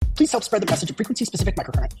please help spread the message of frequency-specific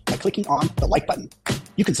microcurrent by clicking on the like button.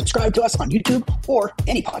 You can subscribe to us on YouTube or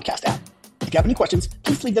any podcast app. If you have any questions,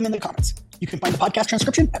 please leave them in the comments. You can find the podcast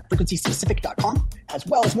transcription at frequencyspecific.com, as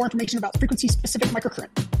well as more information about frequency-specific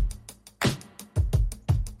microcurrent.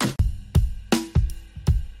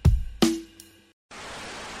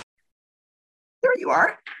 There you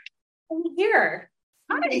are. I'm here.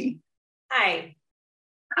 Hi. Hi.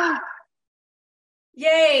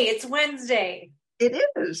 Yay, it's Wednesday. It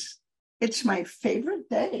is. It's my favorite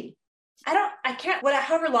day.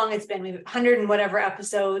 However long it's been, maybe 100 and whatever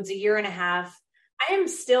episodes, a year and a half. I am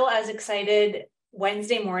still as excited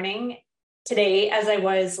Wednesday morning today as I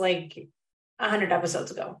was like 100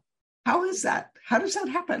 episodes ago. How is that? How does that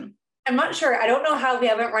happen? I'm not sure. I don't know how we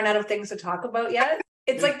haven't run out of things to talk about yet.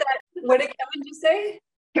 It's like that. What did Kevin just say?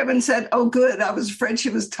 Kevin said, "Oh, good. I was afraid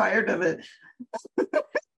she was tired of it."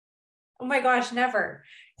 Oh my gosh, never.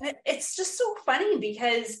 And it's just so funny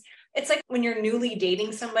because it's like when you're newly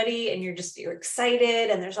dating somebody and you're excited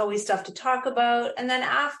and there's always stuff to talk about. And then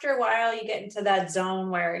after a while, you get into that zone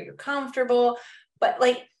where you're comfortable. But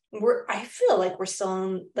like, I feel like we're still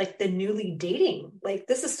in like the newly dating. Like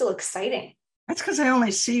this is still exciting. That's because I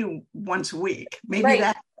only see you once a week. Maybe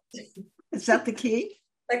right. Is that the key?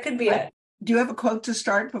 That could be it. Do you have a quote to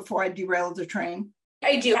start before I derail the train?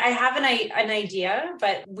 I do. I have an idea,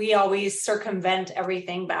 but we always circumvent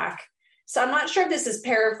everything back. So I'm not sure if this is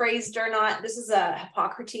paraphrased or not. This is a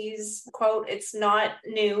Hippocrates quote. It's not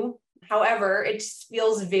new. However, it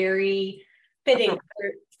feels very fitting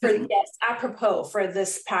apropos for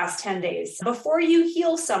this past 10 days. Before you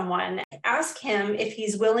heal someone, ask him if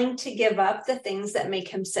he's willing to give up the things that make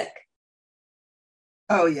him sick.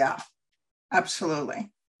 Oh, yeah,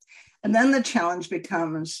 absolutely. And then the challenge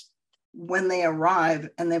becomes when they arrive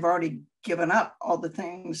and they've already given up all the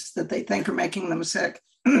things that they think are making them sick.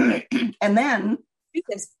 And then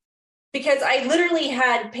because I literally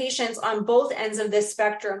had patients on both ends of this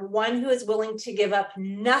spectrum, one who is willing to give up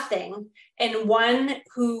nothing and one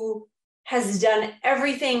who has done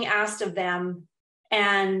everything asked of them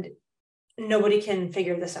and nobody can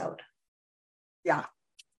figure this out. Yeah.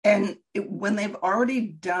 And when they've already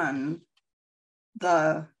done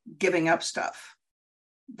the giving up stuff,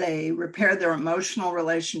 they repair their emotional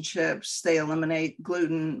relationships, they eliminate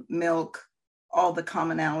gluten, milk, all the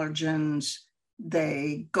common allergens,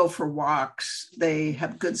 they go for walks, they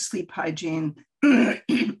have good sleep hygiene,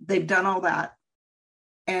 they've done all that.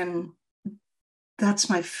 And that's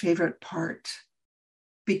my favorite part,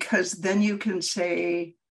 because then you can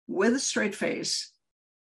say with a straight face,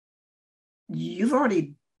 you've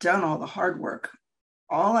already done all the hard work.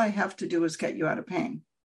 All I have to do is get you out of pain.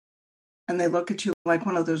 And they look at you like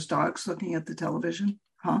one of those dogs looking at the television,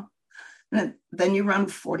 huh? And then you run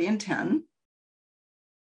 40 and 10,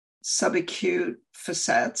 subacute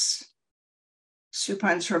facets,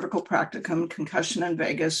 supine cervical practicum, concussion in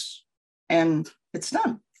vagus, and it's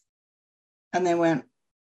done. And they went,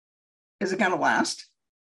 is it going to last?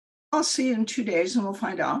 I'll see you in 2 days and we'll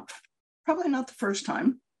find out. Probably not the first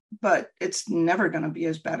time, but it's never going to be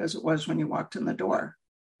as bad as it was when you walked in the door.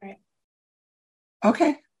 Right.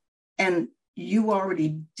 Okay. And you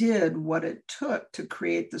already did what it took to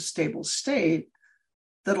create the stable state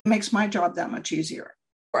that makes my job that much easier.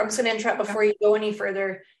 I'm just going to interrupt before you go any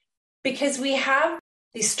further, because we have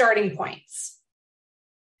these starting points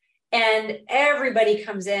and everybody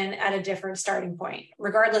comes in at a different starting point,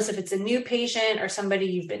 regardless if it's a new patient or somebody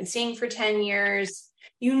you've been seeing for 10 years.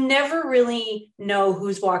 You never really know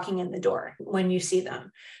who's walking in the door when you see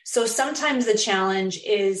them. So sometimes the challenge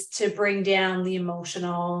is to bring down the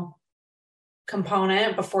emotional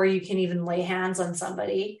component before you can even lay hands on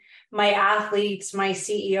somebody. My athletes, my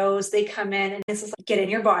CEOs, they come in and it's just like, get in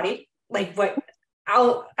your body. Like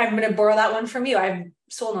I'm going to borrow that one from you. I've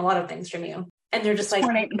stolen a lot of things from you. And they're just like,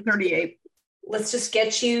 28 and 38. Let's just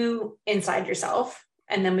get you inside yourself.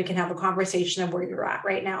 And then we can have a conversation of where you're at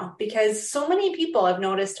right now. Because so many people I've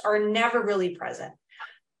noticed are never really present.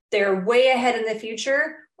 They're way ahead in the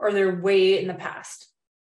future or they're way in the past.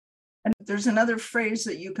 And there's another phrase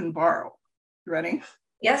that you can borrow. You ready?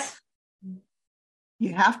 Yes.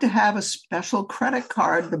 You have to have a special credit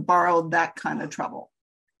card to borrow that kind of trouble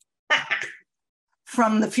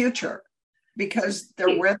from the future, because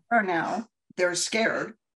they're where they are now. They're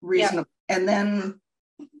scared, reasonable. Yeah. And then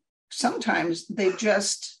sometimes they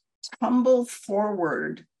just tumble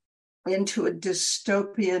forward into a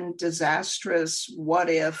dystopian, disastrous,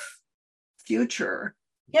 what if future.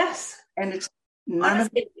 Yes. And it's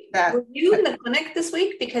honestly, were you in the clinic this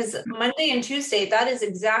week? Because Monday and Tuesday, that is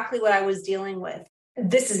exactly what I was dealing with.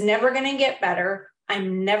 This is never going to get better.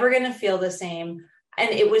 I'm never going to feel the same. And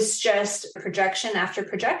it was just projection after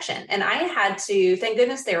projection. And I had to, thank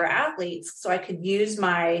goodness they were athletes, so I could use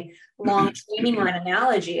my long training run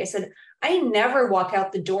analogy. I said, I never walk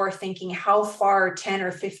out the door thinking how far 10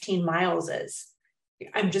 or 15 miles is.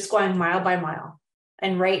 I'm just going mile by mile.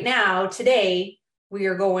 And right now, today, we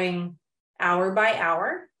are going hour by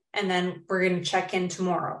hour, and then we're going to check in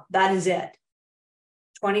tomorrow. That is it.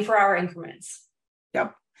 24-hour increments.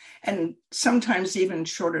 Yep. And sometimes even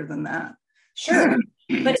shorter than that. Sure.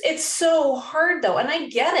 But it's so hard though. And I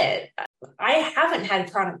get it. I haven't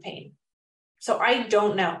had chronic pain, so I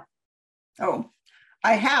don't know. Oh,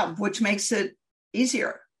 I have, which makes it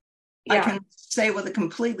easier. Yeah. I can say with a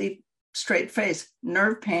completely straight face,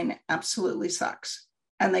 nerve pain absolutely sucks.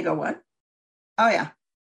 And they go, what? Oh yeah.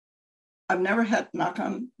 I've never had, knock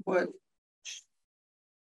on wood,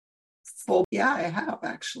 full. Yeah, I have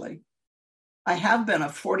actually. I have been a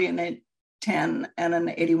 40 and 10 and an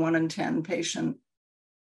 81 and 10 patient,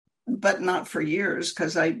 but not for years,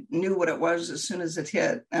 because I knew what it was as soon as it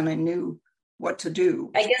hit and I knew what to do.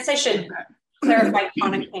 I guess I should clarify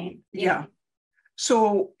chronic pain. Yeah.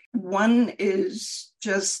 So one is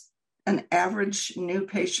just an average new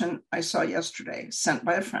patient I saw yesterday, sent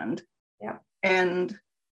by a friend. Yeah. And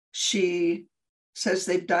she says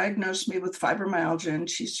they've diagnosed me with fibromyalgia, and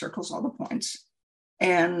she circles all the points.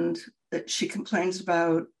 And that she complains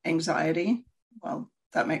about anxiety. Well,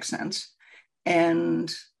 that makes sense.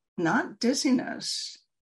 And not dizziness.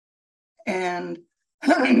 And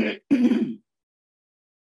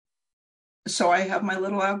so I have my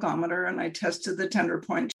little algometer, and I tested the tender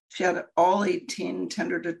point. She had all 18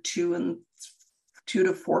 tender to 2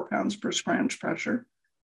 to 4 pounds per square inch pressure.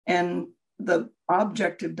 And the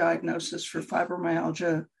objective diagnosis for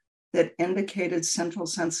fibromyalgia that indicated central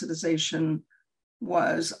sensitization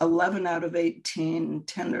was 11 out of 18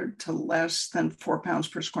 tendered to less than 4 pounds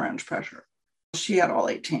per square inch pressure. She had all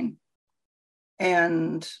 18.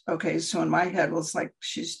 And okay, so in my head, it was like,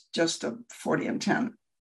 she's just a 40 and 10.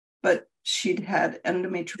 But she'd had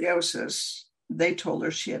endometriosis. They told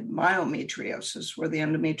her she had myometriosis, where the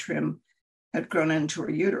endometrium had grown into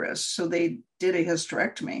her uterus. So they did a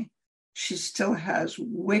hysterectomy. She still has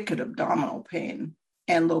wicked abdominal pain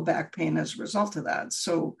and low back pain as a result of that.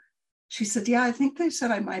 So she said, yeah, I think they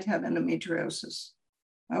said I might have endometriosis.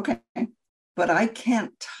 Okay. But I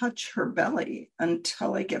can't touch her belly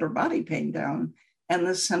until I get her body pain down and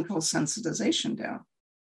the central sensitization down.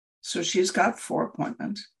 So she's got 4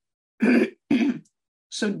 appointments.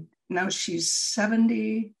 So now she's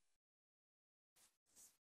 71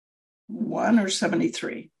 or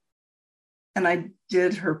 73. And I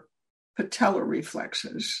did her patellar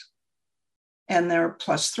reflexes, and they're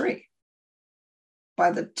 +3.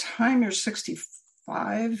 By the time you're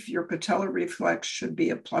 65, your patellar reflex should be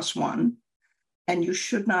a +1, and you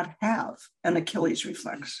should not have an Achilles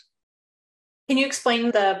reflex. Can you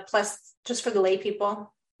explain the plus just for the lay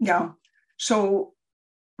people? Yeah. So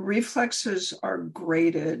reflexes are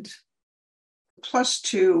graded.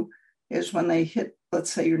 +2 is when they hit,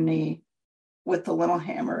 let's say, your knee with the little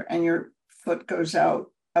hammer, and your foot goes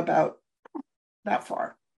out about that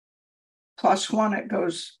far. +1, it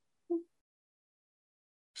goes.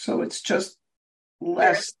 So it's just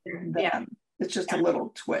less than, it's just a little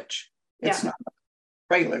twitch. It's not a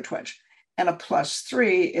regular twitch. And a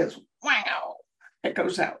 +3 is, wow, it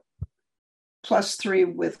goes out. +3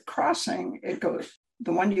 with crossing, it goes,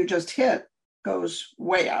 the one you just hit goes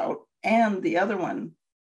way out, and the other one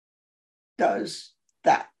does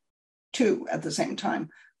that too at the same time.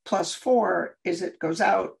 +4 is it goes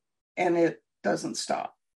out and it doesn't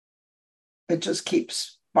stop. It just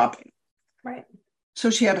keeps popping. Right.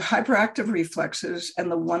 So she had hyperactive reflexes.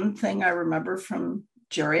 And the one thing I remember from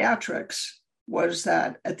geriatrics was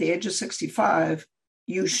that at the age of 65,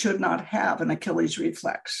 you should not have an Achilles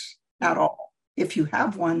reflex at all. If you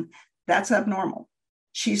have one, that's abnormal.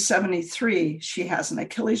 She's 73. She has an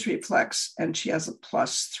Achilles reflex, and she has a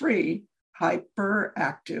 +3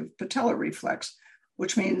 hyperactive patellar reflex,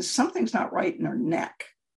 which means something's not right in her neck.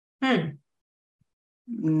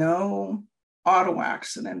 No auto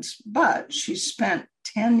accidents, but she spent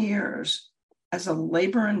 10 years as a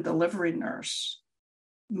labor and delivery nurse,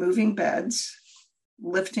 moving beds,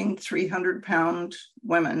 lifting 300-pound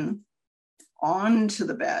women onto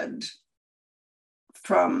the bed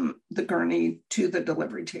from the gurney to the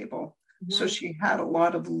delivery table. Mm-hmm. So she had a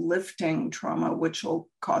lot of lifting trauma, which will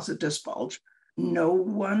cause a disc bulge. No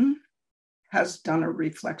one has done her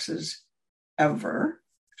reflexes ever.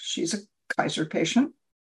 She's a Kaiser patient.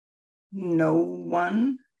 No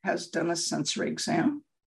one has done a sensory exam.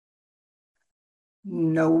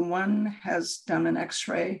 No one has done an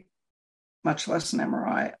X-ray, much less an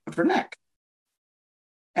MRI of her neck.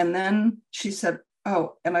 And then she said,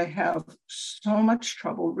 oh, and I have so much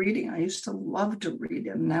trouble reading. I used to love to read,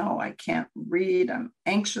 and now I can't read. I'm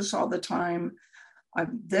anxious all the time.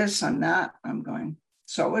 I'm this, I'm that. I'm going.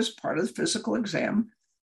 So as part of the physical exam,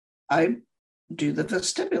 I do the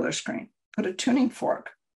vestibular screen, put a tuning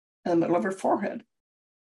fork in the middle of her forehead.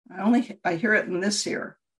 I hear it in this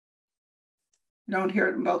ear. You don't hear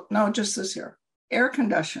it in both. No, just this ear. Air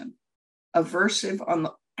condition, aversive on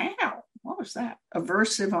the, ow, what was that?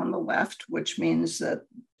 Aversive on the left, which means that,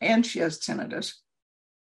 and she has tinnitus.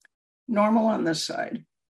 Normal on this side.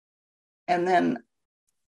 And then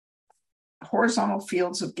horizontal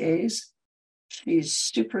fields of gaze. She's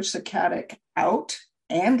suprasaccadic out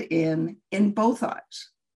and in both eyes.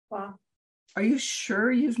 Wow. Are you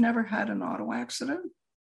sure you've never had an auto accident?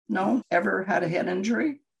 No? Ever had a head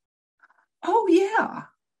injury? Oh, yeah.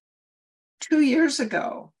 2 years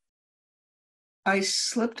ago, I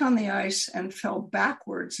slipped on the ice and fell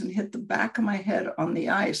backwards and hit the back of my head on the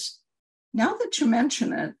ice. Now that you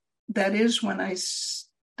mention it, that is when I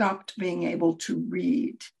stopped being able to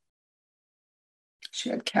read. She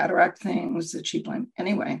had cataract things that she blamed.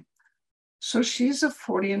 Anyway, so she's a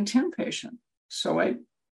 40 and 10 patient. So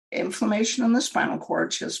inflammation in the spinal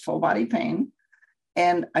cord, she has full body pain,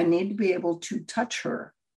 and I need to be able to touch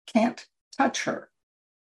her. Can't touch her.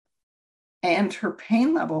 And her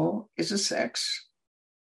pain level is a 6.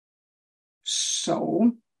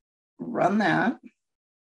 So ran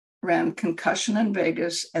concussion in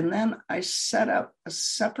Vegas, and then I set up a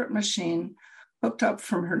separate machine hooked up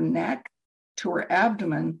from her neck to her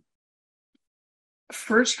abdomen,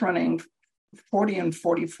 first running 40 and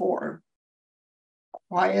 44,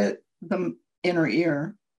 quiet the inner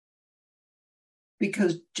ear,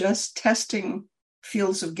 because just testing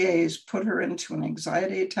fields of gaze put her into an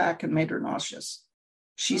anxiety attack and made her nauseous.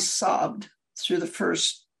 She sobbed through the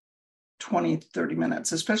first 20, 30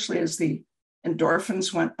 minutes, especially as the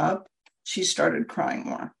endorphins went up, she started crying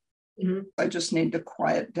more. Mm-hmm. I just need to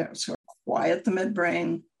quiet down. So quiet the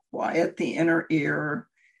midbrain, quiet the inner ear.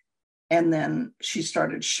 And then she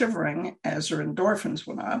started shivering as her endorphins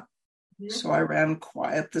went up. Mm-hmm. So I ran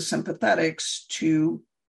quiet the sympathetics to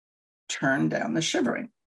turn down the shivering.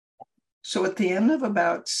 So at the end of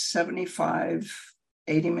about 75,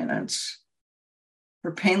 80 minutes,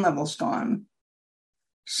 her pain level's gone.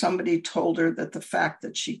 Somebody told her that the fact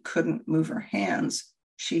that she couldn't move her hands,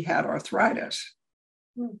 she had arthritis.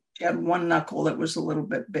 She had one knuckle that was a little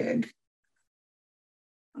bit big.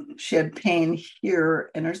 She had pain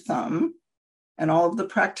here in her thumb. And all of the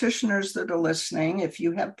practitioners that are listening, if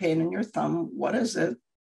you have pain in your thumb, what is it?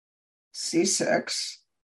 C6.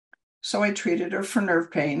 So I treated her for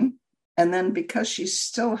nerve pain. And then because she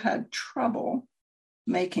still had trouble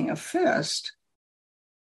making a fist,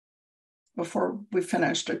 before we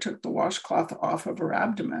finished, I took the washcloth off of her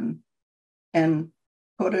abdomen and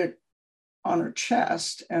put it on her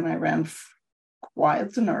chest, and I ran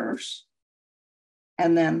quiet the nerves,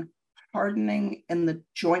 and then hardening in the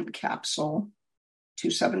joint capsule,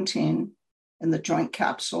 217, in the joint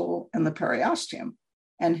capsule and the periosteum,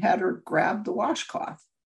 and had her grab the washcloth.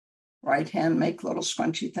 Right hand, make little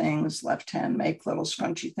scrunchy things. Left hand, make little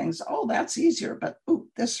scrunchy things. Oh, that's easier, but ooh,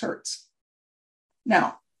 this hurts.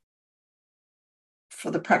 Now, for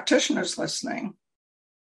the practitioners listening,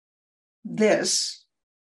 this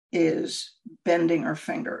is bending her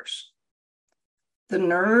fingers. The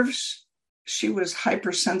nerves, she was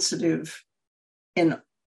hypersensitive in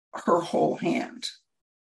her whole hand.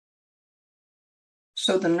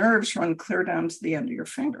 So the nerves run clear down to the end of your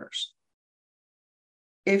fingers.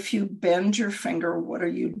 If you bend your finger, what are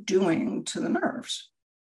you doing to the nerves?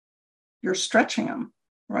 You're stretching them,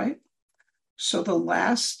 right? So the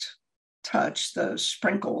last touch, the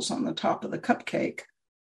sprinkles on the top of the cupcake,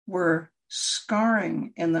 were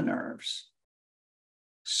scarring in the nerves.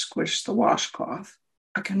 Squish the washcloth.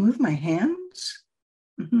 I can move my hands.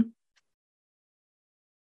 Mm-hmm.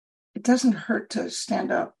 It doesn't hurt to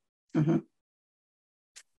stand up. Mm-hmm.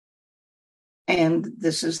 And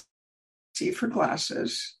this is easy for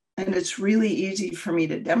glasses. And it's really easy for me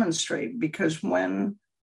to demonstrate because when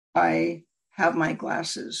I have my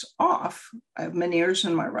glasses off, I have Meniere's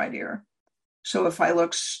in my right ear. So if I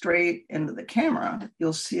look straight into the camera,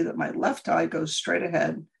 you'll see that my left eye goes straight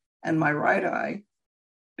ahead and my right eye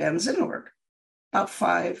bends inward, about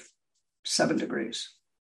 5, 7 degrees.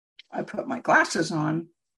 I put my glasses on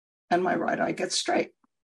and my right eye gets straight.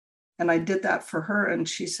 And I did that for her. And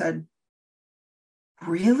she said,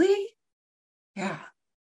 really? Yeah.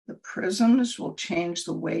 The prisms will change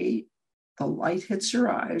the way the light hits your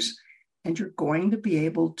eyes and you're going to be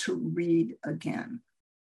able to read again.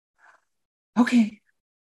 Okay.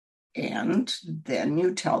 And then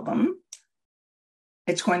you tell them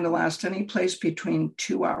it's going to last any place between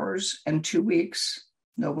 2 hours and 2 weeks.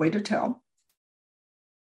 No way to tell.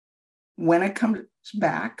 When it comes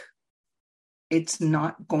back, it's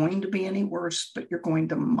not going to be any worse, but you're going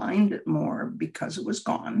to mind it more because it was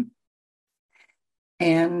gone.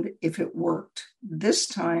 And if it worked this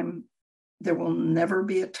time, there will never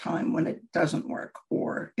be a time when it doesn't work.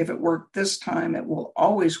 Or if it worked this time, it will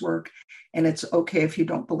always work. And it's okay if you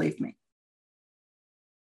don't believe me.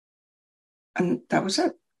 And that was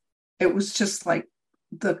it. It was just like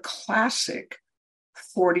the classic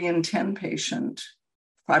 40 and 10 patient,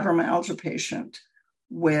 fibromyalgia patient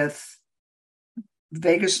with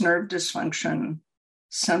vagus nerve dysfunction,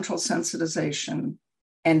 central sensitization,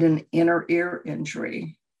 and an inner ear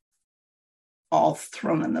injury, all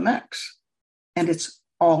thrown in the mix. And it's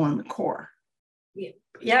all in the core.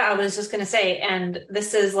 Yeah, I was just going to say, and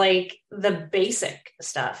this is like the basic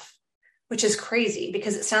stuff, which is crazy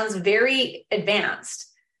because it sounds very advanced,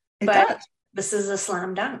 but this is a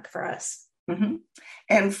slam dunk for us. Mm-hmm.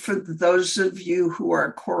 And for those of you who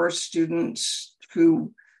are core students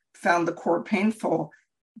who found the core painful,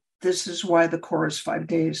 this is why the core is 5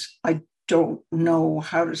 days. I don't know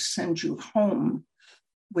how to send you home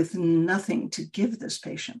with nothing to give this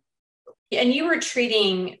patient. And you were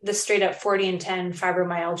treating the straight up 40 and 10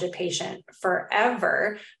 fibromyalgia patient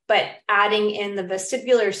forever, but adding in the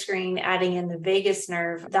vestibular screen, adding in the vagus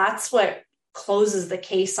nerve, that's what closes the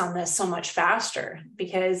case on this so much faster,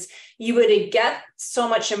 because you would get so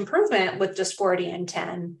much improvement with just 40 and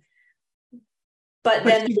 10, but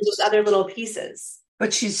then there's just other little pieces.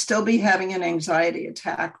 But she'd still be having an anxiety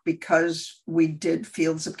attack because we did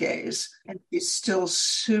fields of gaze, and she's still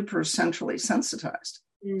super centrally sensitized.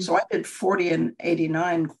 So I did 40 and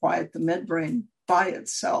 89, quiet the midbrain by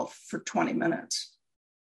itself for 20 minutes.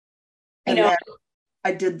 And then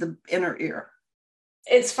I did the inner ear.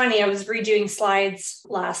 It's funny. I was redoing slides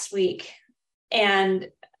last week, and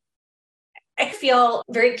I feel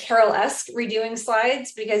very Carol-esque redoing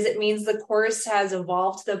slides because it means the course has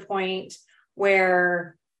evolved to the point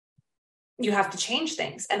where you have to change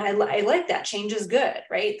things. And I like that. Change is good,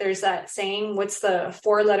 right? There's that saying, what's the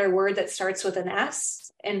 4-letter word that starts with an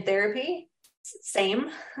S in therapy? Same.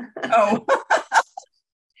 Oh.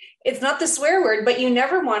 It's not the swear word, but you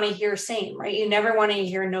never want to hear same, right? You never want to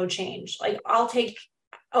hear no change. Like I'll take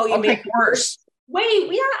worse.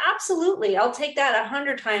 Wait, yeah, absolutely. I'll take that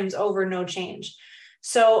 100 times over no change.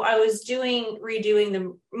 So I was redoing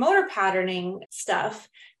the motor patterning stuff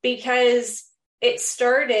because it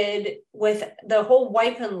started with the whole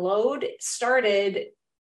wipe and load started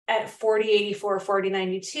at 4084,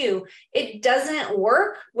 4092. It doesn't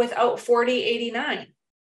work without 4089.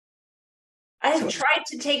 I have tried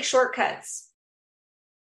to take shortcuts.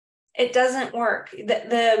 It doesn't work.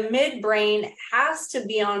 The midbrain has to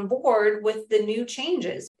be on board with the new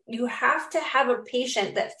changes. You have to have a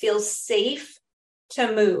patient that feels safe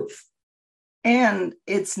to move. And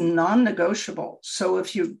it's non-negotiable. So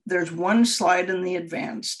if there's one slide in the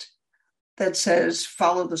advanced that says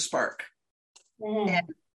follow the spark.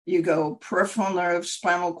 And you go peripheral nerve,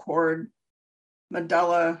 spinal cord,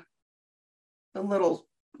 medulla, the little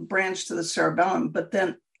branch to the cerebellum, but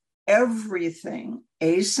then everything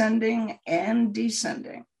ascending and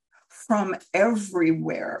descending from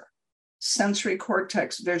everywhere, sensory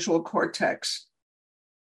cortex, visual cortex,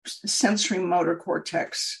 sensory motor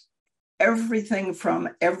cortex, everything from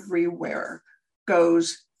everywhere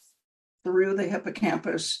goes through the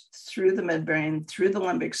hippocampus, through the midbrain, through the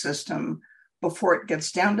limbic system before it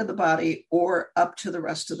gets down to the body or up to the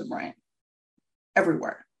rest of the brain,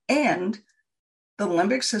 everywhere. And the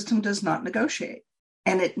limbic system does not negotiate,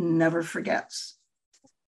 and it never forgets,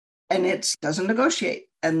 and it doesn't negotiate.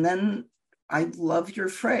 And then I love your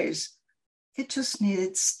phrase. It just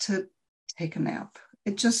needs to take a nap.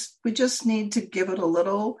 We just need to give it a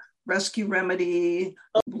little rescue remedy,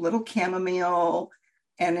 a little chamomile,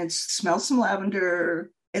 and it smells some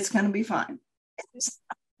lavender. It's going to be fine.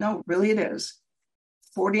 No, really it is.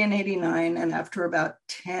 40 and 89. And after about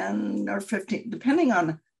 10 or 15, depending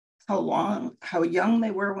on how young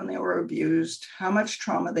they were when they were abused, how much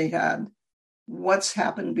trauma they had, what's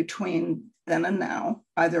happened between then and now,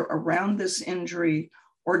 either around this injury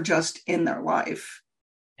or just in their life.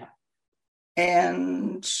 Yeah.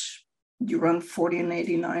 And you run 40 and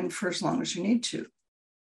 89 for as long as you need to.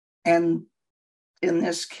 And in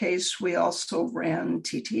this case, we also ran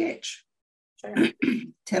TTH, sure.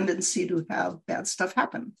 Tendency to have bad stuff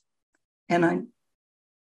happen. And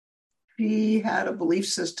she had a belief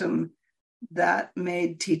system that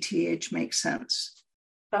made TTH make sense.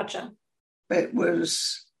 Gotcha. It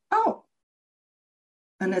was,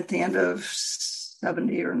 And at the end of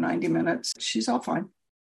 70 or 90 minutes, she's all fine.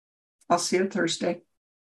 I'll see you Thursday.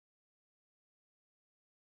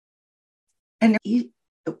 And it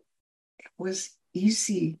was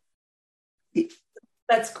easy.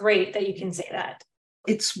 That's great that you can say that.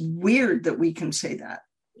 It's weird that we can say that.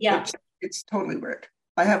 Yeah. It's totally weird.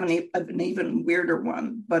 I have an even weirder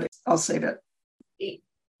one, but I'll say that.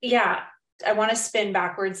 Yeah. I want to spin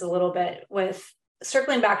backwards a little bit with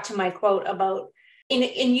circling back to my quote about, and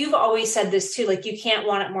you've always said this too, like you can't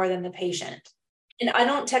want it more than the patient. And I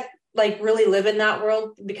don't really live in that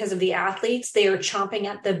world because of the athletes. They are chomping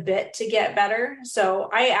at the bit to get better. So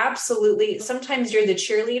I absolutely, sometimes you're the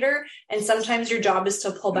cheerleader and sometimes your job is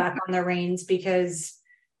to pull back on the reins because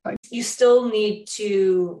you still need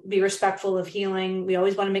to be respectful of healing. We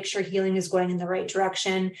always want to make sure healing is going in the right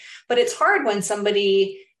direction, but it's hard when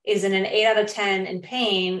somebody is in an 8 out of 10 in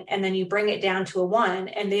pain and then you bring it down to a 1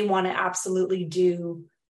 and they want to absolutely do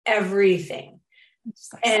everything.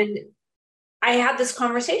 And I had this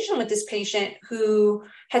conversation with this patient who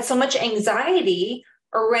had so much anxiety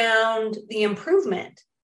around the improvement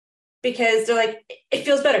because they're like, it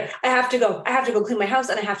feels better. I have to go clean my house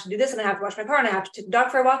and I have to do this and I have to wash my car and I have to take the dog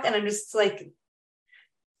for a walk. And I'm just like,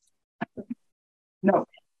 no.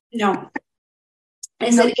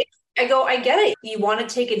 I get it. You want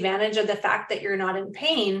to take advantage of the fact that you're not in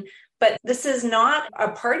pain, but this is not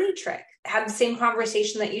a party trick. Have the same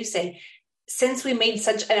conversation that you say. Since we made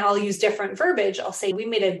and I'll use different verbiage, I'll say we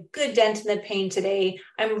made a good dent in the pain today.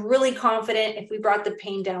 I'm really confident if we brought the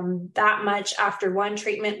pain down that much after one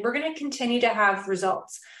treatment, we're going to continue to have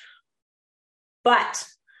results. But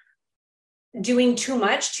doing too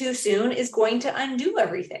much too soon is going to undo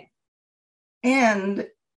everything. And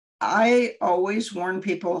I always warn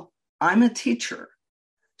people, I'm a teacher.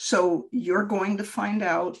 So you're going to find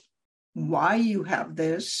out why you have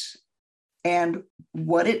this and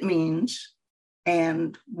what it means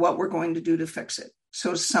and what we're going to do to fix it.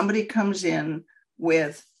 So somebody comes in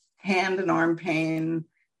with hand and arm pain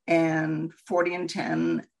and 40 and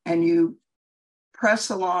 10, and you press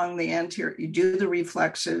along the anterior, you do the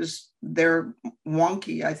reflexes. They're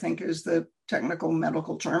wonky, I think is the technical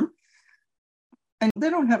medical term. And they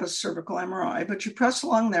don't have a cervical MRI, but you press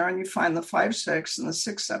along there and you find the 5-6 and the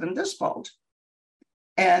 6-7 disc bulge.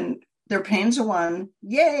 And their pain's a 1.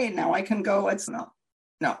 Yay, now I can go. It's no.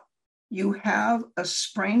 You have a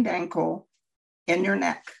sprained ankle in your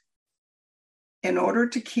neck. In order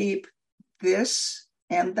to keep this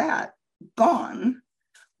and that gone,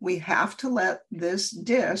 we have to let this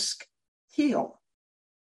disc heal.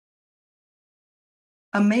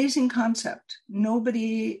 Amazing concept.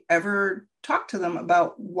 Nobody ever talked to them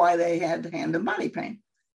about why they had hand and body pain.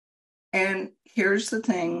 And here's the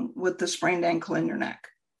thing with the sprained ankle in your neck.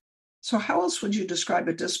 So how else would you describe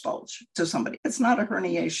a disc bulge to somebody? It's not a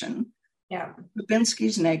herniation. Yeah.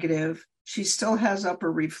 Babinski's negative. She still has upper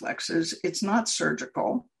reflexes. It's not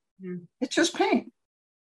surgical. It's just pain.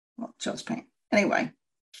 Well, just pain. Anyway,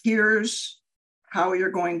 here's how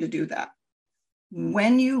you're going to do that.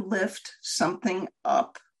 When you lift something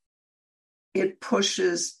up, it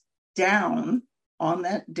pushes down on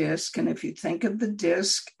that disc. And if you think of the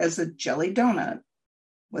disc as a jelly donut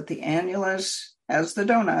with the annulus as the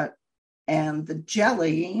donut and the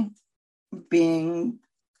jelly being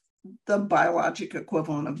the biologic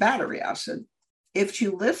equivalent of battery acid, if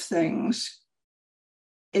you lift things,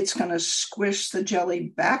 it's going to squish the jelly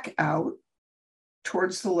back out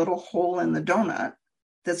towards the little hole in the donut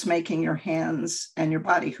that's making your hands and your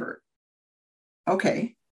body hurt.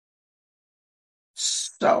 Okay.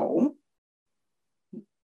 So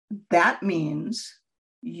that means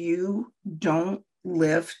you don't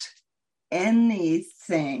lift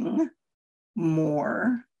anything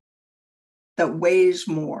more that weighs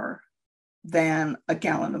more than a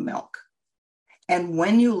gallon of milk. And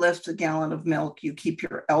when you lift a gallon of milk, you keep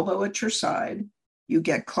your elbow at your side, you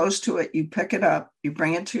get close to it, you pick it up, you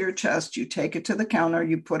bring it to your chest, you take it to the counter,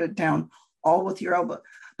 you put it down, all with your elbow.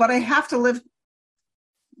 But I have to lift.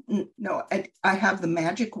 No, I have the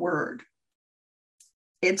magic word.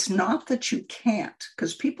 It's not that you can't,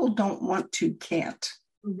 because people don't want to can't.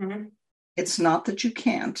 Mm-hmm. It's not that you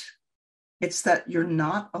can't. It's that you're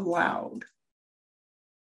not allowed.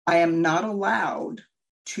 I am not allowed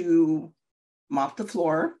to mop the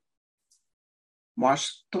floor,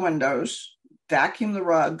 wash the windows, vacuum the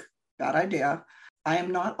rug, bad idea. I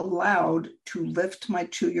am not allowed to lift my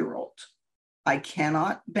 2-year-old. I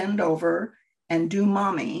cannot bend over and do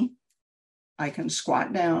mommy. I can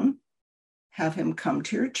squat down, have him come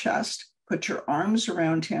to your chest, put your arms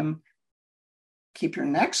around him, keep your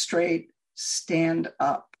neck straight, stand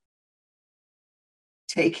up.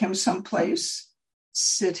 Take him someplace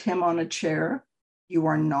sit him on a chair. You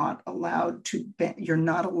are not allowed to bend. You're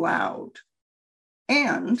not allowed.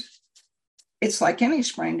 And it's like any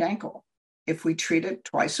sprained ankle. If we treat it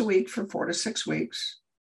twice a week for 4 to 6 weeks,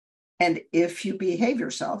 and if you behave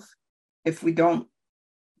yourself, if we don't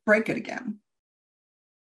break it again,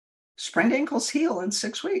 sprained ankles heal in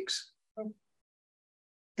 6 weeks.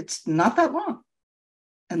 It's not that long.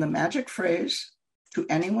 And the magic phrase to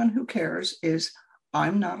anyone who cares is,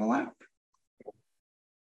 I'm not allowed.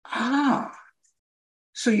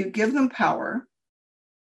 So you give them power.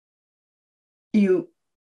 You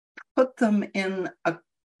put them in a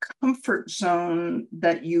comfort zone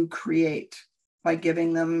that you create by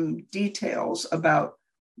giving them details about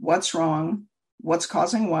what's wrong, what's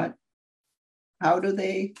causing what, how do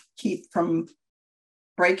they keep from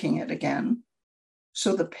breaking it again.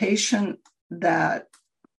 So the patient that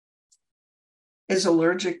is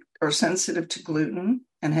allergic or sensitive to gluten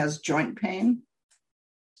and has joint pain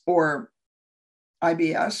or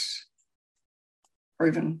IBS or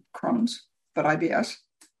even Crohn's, but IBS,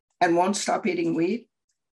 and won't stop eating wheat.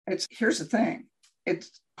 Here's the thing.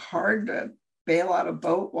 It's hard to bail out a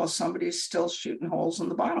boat while somebody's still shooting holes in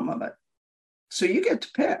the bottom of it. So you get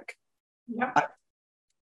to pick.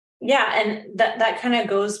 Yeah. And that kind of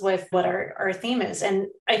goes with what our theme is. And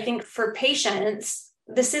I think for patients,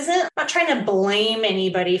 this isn't, I'm not trying to blame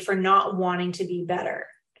anybody for not wanting to be better,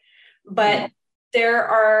 but there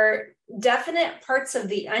are definite parts of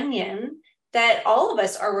the onion that all of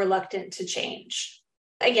us are reluctant to change.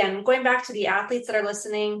 Again, going back to the athletes that are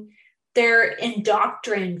listening, they're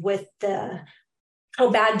indoctrined with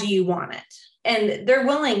how bad do you want it? And they're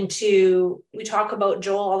willing to, we talk about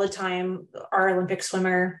Joel all the time, our Olympic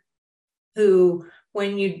swimmer, who,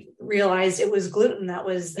 when you realized it was gluten,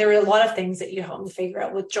 there were a lot of things that you helped me figure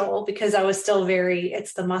out with Joel, because I was still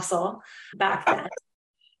it's the muscle back then.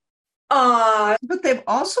 But they've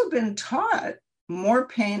also been taught more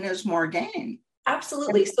pain is more gain.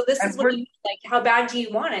 Absolutely. So this is what you like. How bad do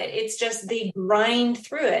you want it? It's just they grind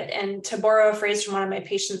through it. And to borrow a phrase from one of my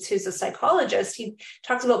patients who's a psychologist, he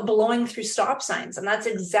talks about blowing through stop signs. And that's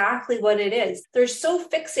exactly what it is. They're so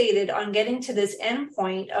fixated on getting to this end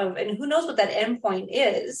point and who knows what that end point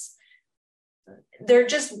is. They're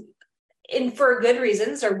just, and for good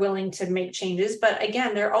reasons, are willing to make changes. But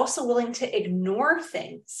again, they're also willing to ignore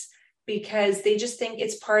things because they just think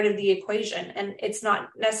it's part of the equation. And it's not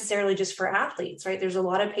necessarily just for athletes, right? There's a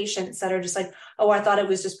lot of patients that are just like, oh, I thought it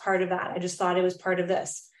was just part of that. I just thought it was part of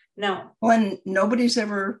this. No. When nobody's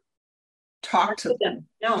ever talked to them.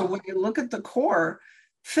 No. So when you look at the core,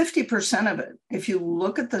 50% of it, if you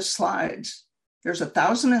look at the slides, there's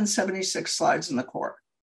 1,076 slides in the core.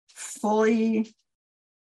 Fully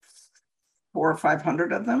 400 or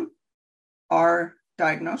 500 of them are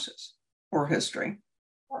diagnosis or history.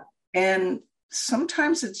 And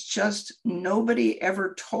sometimes it's just nobody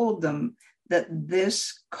ever told them that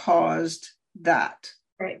this caused that.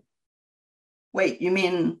 Right. Wait, you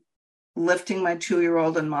mean lifting my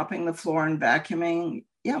 2-year-old and mopping the floor and vacuuming?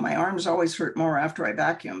 Yeah, my arms always hurt more after I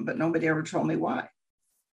vacuum, but nobody ever told me why.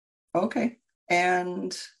 Okay.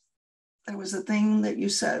 And there was a thing that you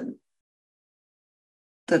said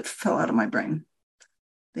that fell out of my brain.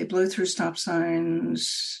 They blew through stop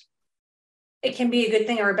signs. It can be a good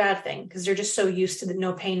thing or a bad thing because they're just so used to the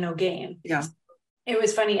no pain, no gain. Yeah. It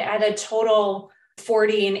was funny. I had a total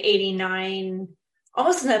 40 and 89,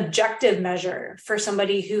 almost an objective measure for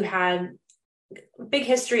somebody who had a big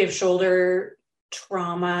history of shoulder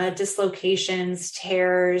trauma, dislocations,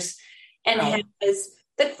 tears, and has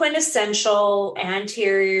the quintessential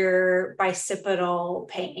anterior bicipital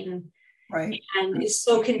pain. Right. And is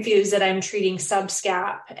so confused that I'm treating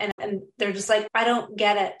subscap. And they're just like, I don't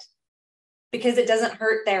get it. Because it doesn't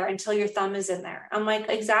hurt there until your thumb is in there. I'm like,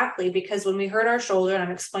 exactly. Because when we hurt our shoulder, and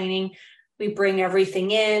I'm explaining, we bring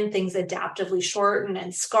everything in, things adaptively shorten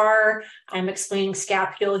and scar. I'm explaining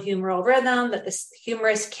scapulohumeral rhythm, that the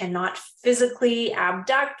humerus cannot physically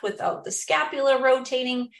abduct without the scapula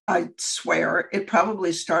rotating. I swear it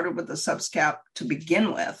probably started with the subscap to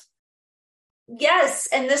begin with. Yes.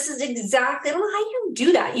 And this is exactly, I don't know how you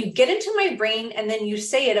do that. You get into my brain and then you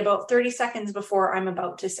say it about 30 seconds before I'm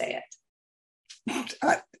about to say it.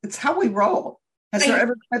 It's how we roll. Has there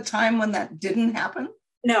ever been a time when that didn't happen?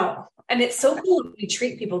 No. And it's so cool when we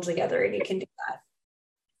treat people together and you can do that.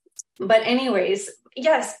 But anyways,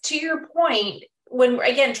 yes, to your point, when we're,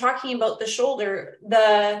 again, talking about the shoulder,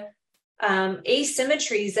 the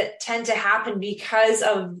asymmetries that tend to happen because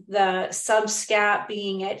of the subscap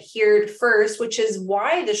being adhered first, which is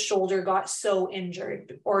why the shoulder got so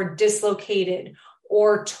injured or dislocated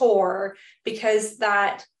or tore, because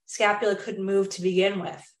that scapula couldn't move to begin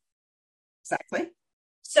with. Exactly.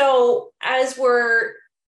 So as we're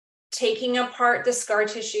taking apart the scar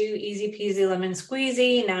tissue, easy peasy lemon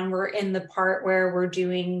squeezy, now we're in the part where we're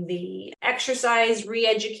doing the exercise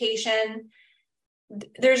re-education.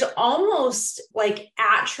 There's almost like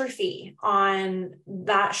atrophy on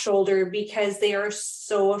that shoulder because they are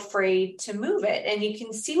so afraid to move it. And you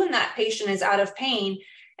can see when that patient is out of pain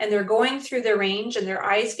and they're going through the range and their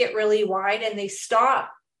eyes get really wide and they stop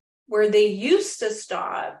where they used to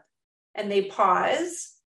stop and they pause.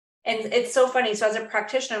 And it's so funny. So as a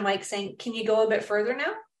practitioner, I'm like saying, can you go a bit further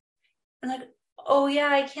now? I'm like, oh yeah,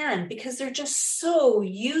 I can, because they're just so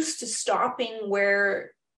used to stopping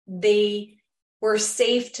where they were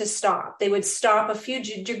safe to stop. They would stop a few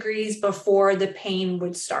degrees before the pain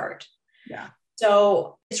would start. Yeah.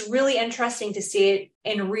 So it's really interesting to see it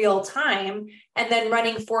in real time and then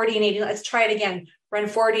running 40 and 80. Let's try it again. Run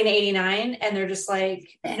 40 and 89. And they're just like,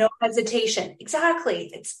 no hesitation.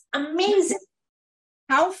 Exactly. It's amazing.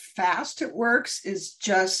 How fast it works is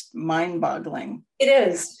just mind-boggling. It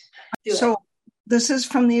is. This is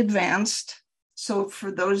from the advanced. So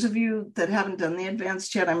for those of you that haven't done the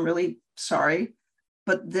advanced yet, I'm really sorry,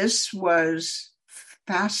 but this was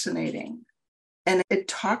fascinating. And it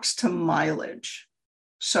talks to mileage.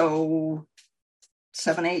 So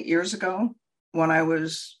 7-8 years ago, when I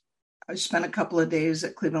spent a couple of days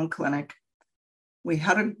at Cleveland Clinic, we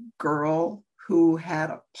had a girl who had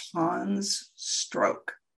a pons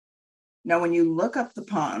stroke. Now, when you look up the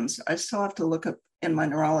pons, I still have to look up in my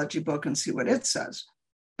neurology book and see what it says,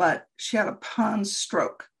 but she had a pons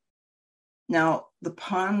stroke. Now, the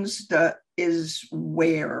pons is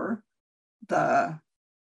where the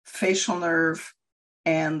facial nerve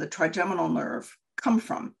and the trigeminal nerve come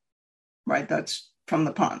from, right? That's from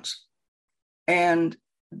the pons. And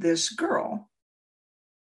this girl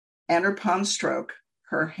and her pons stroke,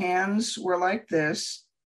 her hands were like this,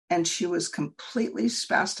 and she was completely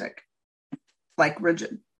spastic, like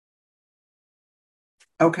rigid.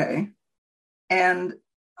 Okay. And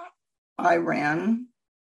I ran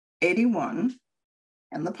 81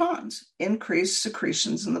 and the pons, increased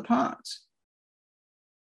secretions in the pons.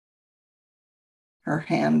 Her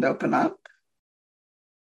hand opened up,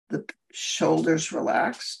 the shoulders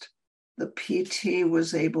relaxed. The PT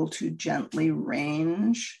was able to gently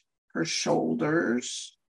range her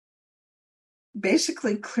shoulders,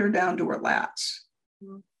 basically clear down to her lats.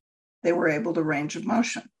 Mm-hmm. They were able to range of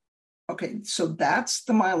motion. Okay, so that's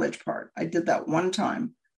the mileage part. I did that one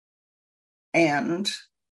time. And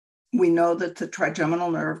we know that the trigeminal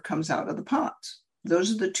nerve comes out of the pons.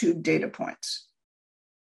 Those are the two data points.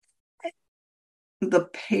 The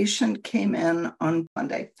patient came in on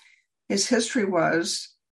Monday. His history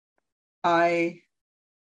was, I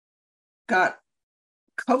got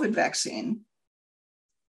COVID vaccine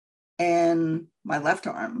in my left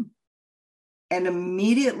arm. And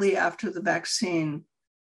immediately after the vaccine,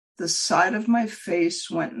 the side of my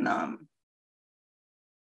face went numb.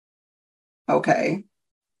 Okay,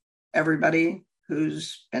 everybody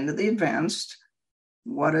who's been to the advanced,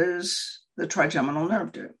 what does the trigeminal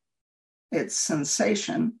nerve do? It's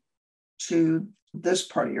sensation to this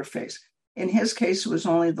part of your face. In his case, it was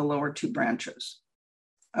only the lower two branches.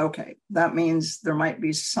 Okay, that means there might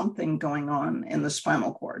be something going on in the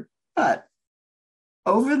spinal cord. But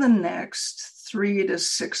over the next 3 to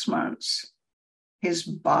 6 months, his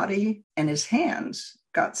body and his hands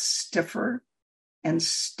got stiffer and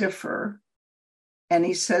stiffer. And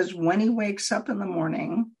he says when he wakes up in the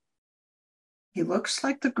morning, he looks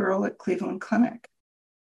like the girl at Cleveland Clinic.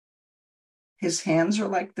 His hands are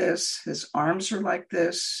like this. His arms are like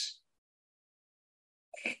this.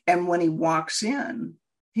 And when he walks in,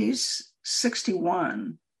 he's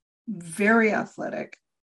 61, very athletic,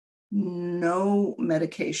 no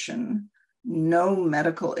medication, no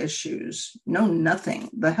medical issues, no nothing.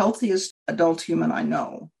 The healthiest adult human I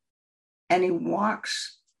know. And he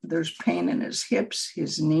walks, there's pain in his hips,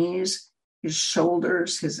 his knees, his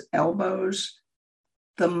shoulders, his elbows.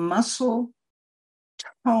 The muscle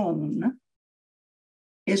tone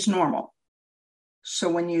is normal. So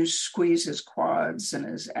when you squeeze his quads and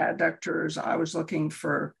his adductors, I was looking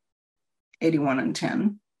for 81 and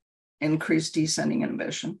 10, increased descending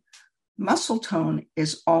inhibition. Muscle tone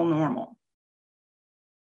is all normal.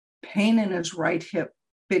 Pain in his right hip,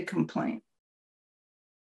 big complaint.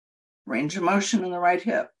 Range of motion in the right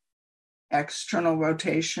hip, external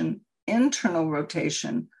rotation, internal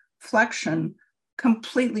rotation, flexion,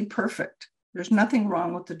 completely perfect. There's nothing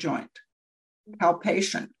wrong with the joint.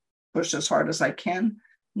 Palpation, push as hard as I can,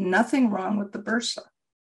 nothing wrong with the bursa.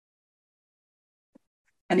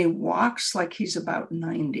 And he walks like he's about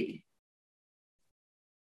 90.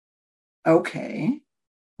 Okay,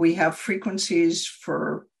 We have frequencies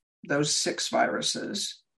for those 6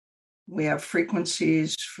 viruses. We have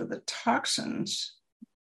frequencies for the toxins,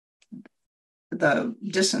 the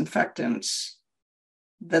disinfectants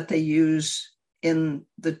that they use in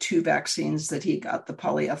the 2 vaccines that he got, the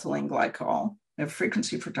polyethylene glycol. They have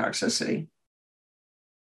frequency for toxicity.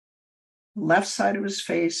 Left side of his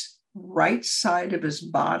face, right side of his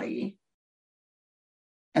body.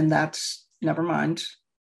 And that's, never mind,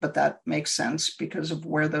 but that makes sense because of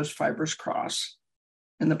where those fibers cross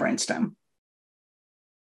in the brainstem.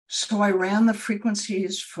 So I ran the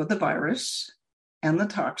frequencies for the virus and the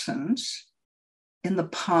toxins in the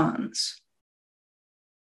ponds.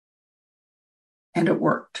 And it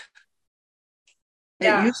worked.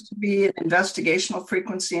 It used to be an investigational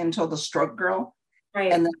frequency until the stroke girl.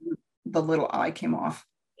 Right. And then the little eye came off.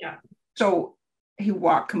 Yeah. So he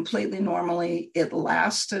walked completely normally. It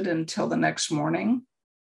lasted until the next morning.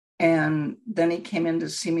 And then he came in to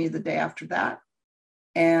see me the day after that.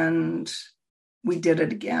 And we did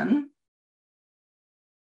it again.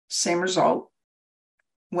 Same result.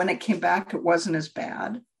 When it came back, it wasn't as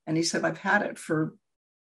bad. And he said, I've had it for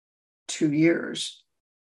 2 years.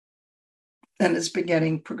 And it's been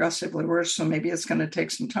getting progressively worse. So maybe it's going to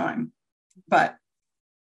take some time. But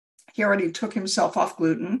he already took himself off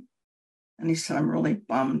gluten. And he said, I'm really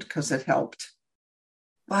bummed because it helped.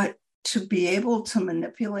 But to be able to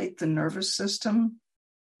manipulate the nervous system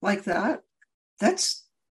like that, that's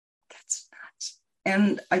nuts.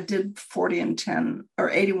 And I did 40 and 10 or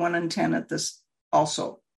 81 and 10 at this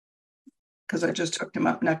also, because I just hooked him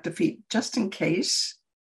up neck to feet just in case.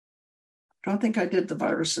 I don't think I did the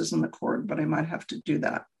viruses in the cord, but I might have to do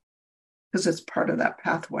that because it's part of that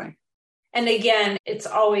pathway. And again, it's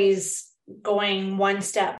always going one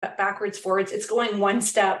step backwards, forwards. It's going one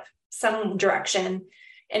step, some direction,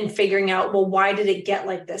 and figuring out, well, why did it get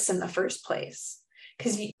like this in the first place?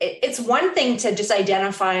 Because it's one thing to just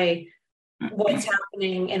identify what's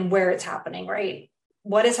happening and where it's happening, right?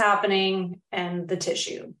 What is happening and the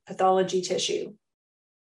tissue, pathology tissue.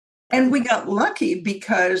 And we got lucky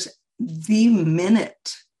because the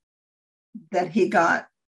minute that he got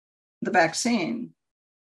the vaccine,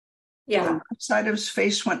 the left side of his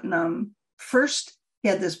face went numb. First, he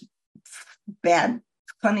had this bad,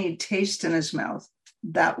 funny taste in his mouth.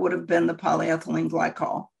 That would have been the polyethylene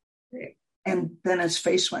glycol. Right. And then his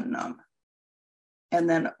face went numb. And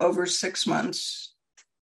then over 6 months,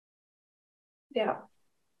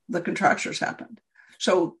 the contractures happened.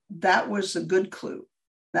 So that was a good clue.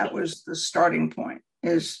 That was the starting point,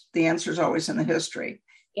 is the answer is always in the history.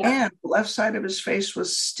 Yeah. And the left side of his face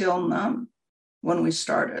was still numb when we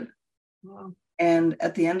started. Wow. And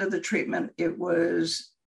at the end of the treatment, it was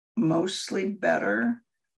mostly better.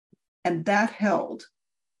 And that held.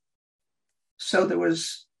 So there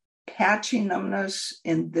was patchy numbness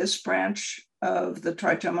in this branch of the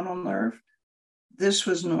trigeminal nerve. This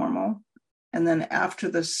was normal. And then after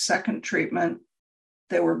the second treatment,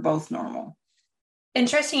 they were both normal.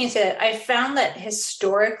 Interesting you said that. I found that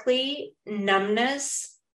historically,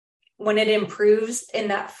 numbness, when it improves in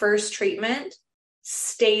that first treatment,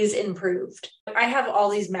 stays improved. I have all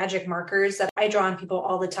these magic markers that I draw on people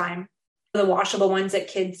all the time. The washable ones that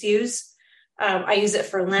kids use. I use it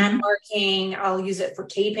for landmarking. I'll use it for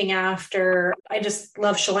taping after. I just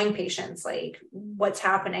love showing patients like what's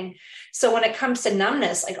happening. So when it comes to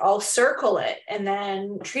numbness, like I'll circle it and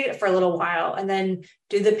then treat it for a little while and then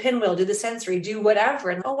do the pinwheel, do the sensory, do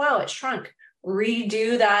whatever. And oh, wow, it shrunk.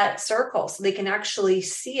 Redo that circle so they can actually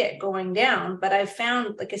see it going down. But I've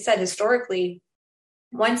found, like I said, historically,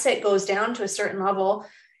 once it goes down to a certain level,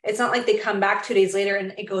 it's not like they come back 2 days later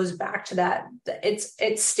and it goes back to that.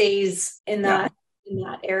 It stays in that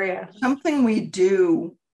area. Something we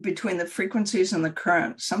do between the frequencies and the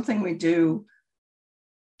current, something we do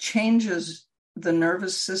changes the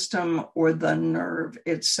nervous system or the nerve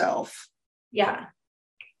itself. Yeah.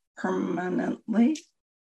 Permanently.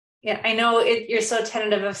 Yeah, I know you're so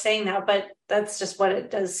tentative of saying that, but that's just what it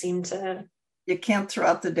does seem to. You can't throw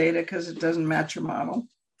out the data because it doesn't match your model.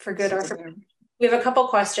 For good or for bad. We have a couple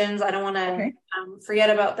questions. I don't want to forget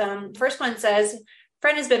about them. First one says,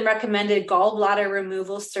 friend has been recommended gallbladder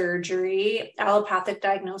removal surgery, allopathic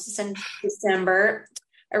diagnosis in December.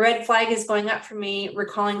 A red flag is going up for me,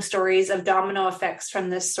 recalling stories of domino effects from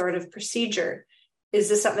this sort of procedure. Is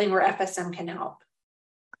this something where FSM can help?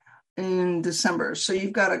 In December. So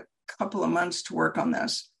you've got a couple of months to work on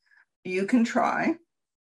this. You can try.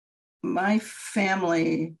 My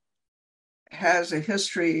family has a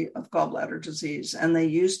history of gallbladder disease, and they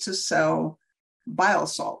used to sell bile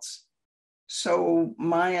salts. So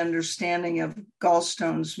my understanding of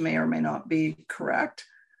gallstones may or may not be correct,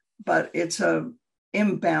 but it's a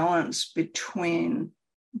imbalance between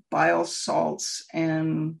bile salts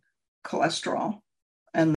and cholesterol,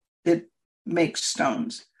 and it makes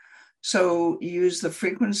stones. So you use the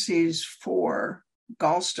frequencies for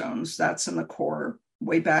gallstones. That's in the core,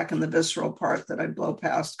 way back in the visceral part that I blow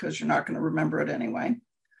past because you're not going to remember it anyway.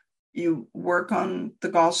 You work on the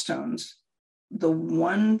gallstones. The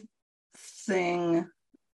one thing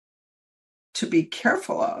to be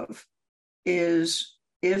careful of is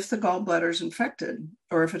if the gallbladder is infected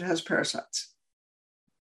or if it has parasites.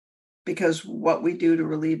 Because what we do to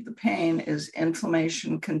relieve the pain is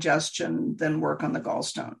inflammation, congestion, then work on the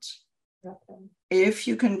gallstones. Okay. If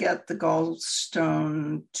you can get the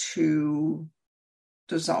gallstone to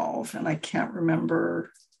dissolve, and I can't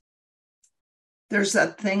remember, there's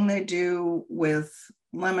that thing they do with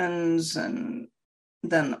lemons and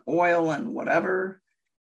then oil and whatever.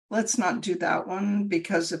 Let's not do that one,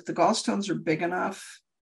 because if the gallstones are big enough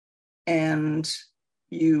and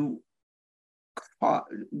you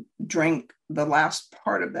drink, the last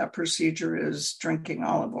part of that procedure is drinking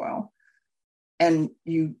olive oil, and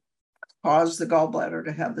you cause the gallbladder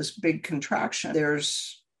to have this big contraction,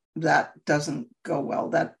 that doesn't go well.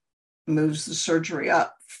 That moves the surgery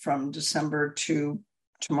up from December to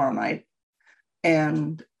tomorrow night.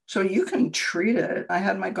 And so you can treat it. I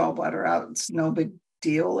had my gallbladder out. It's no big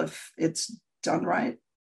deal if it's done right.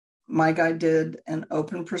 My guy did an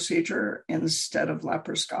open procedure instead of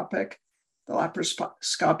laparoscopic. The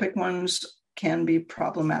laparoscopic ones can be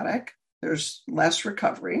problematic. There's less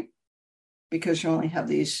recovery because you only have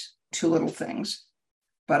these two little things.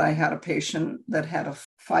 But I had a patient that had a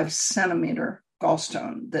 5-centimeter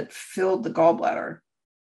gallstone that filled the gallbladder,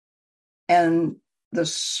 and the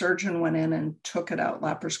surgeon went in and took it out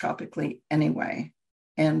laparoscopically anyway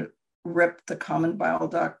and ripped the common bile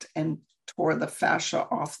duct and tore the fascia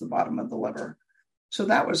off the bottom of the liver. So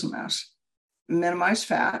that was a mess. Minimize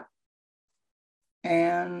fat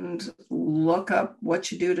and look up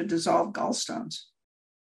what you do to dissolve gallstones.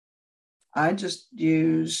 I just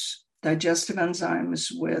use digestive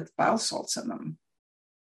enzymes with bile salts in them.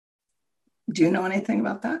 Do you know anything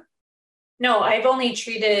about that? No, I've only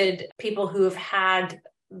treated people who have had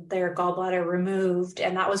their gallbladder removed.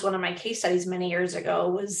 And that was one of my case studies many years ago,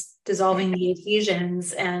 was dissolving the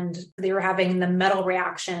adhesions, and they were having the metal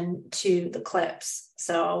reaction to the clips.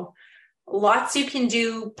 So lots you can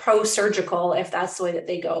do pro-surgical if that's the way that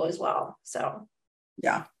they go as well. So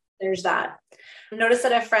yeah, there's that. Notice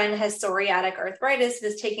that a friend has psoriatic arthritis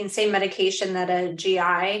and is taking same medication that a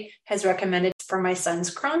GI has recommended for my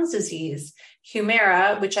son's Crohn's disease.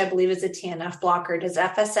 Humira, which I believe is a TNF blocker. Does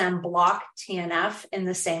FSM block TNF in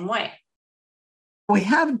the same way? We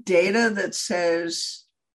have data that says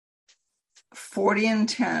 40 and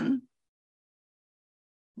 10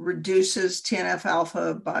 reduces TNF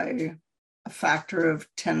alpha by a factor of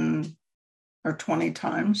 10 or 20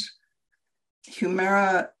 times.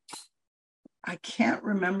 Humira, I can't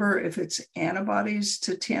remember if it's antibodies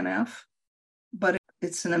to TNF, but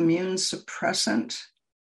it's an immune suppressant.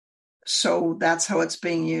 So that's how it's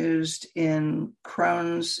being used in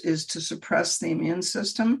Crohn's, is to suppress the immune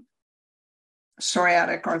system.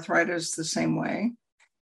 Psoriatic arthritis, the same way.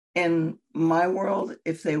 In my world,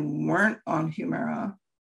 if they weren't on Humira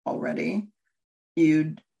already,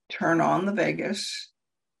 you'd turn on the vagus.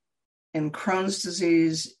 In Crohn's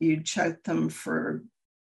disease, you'd check them for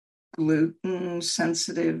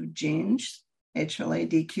gluten-sensitive genes,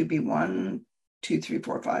 HLA-DQB1, 2, 3,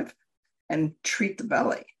 4, 5, and treat the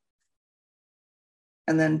belly.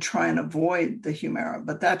 And then try and avoid the Humira,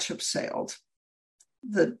 but that ship sailed.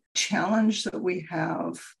 The challenge that we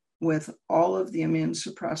have with all of the immune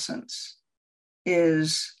suppressants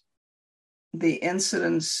is the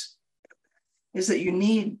incidence is that you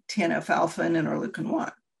need TNF alpha and interleukin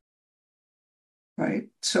 1, right?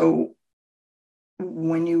 So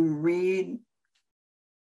when you read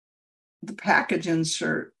the package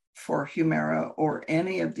insert for Humira or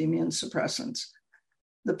any of the immune suppressants,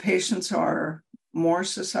 the patients are more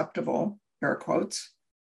susceptible, air quotes,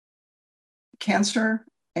 cancer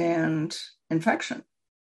and infection.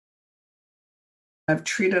 I've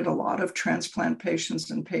treated a lot of transplant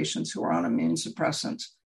patients and patients who are on immune suppressants,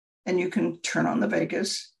 and you can turn on the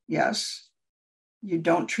vagus. Yes, you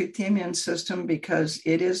don't treat the immune system because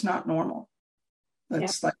it is not normal.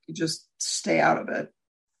 It's like you just stay out of it.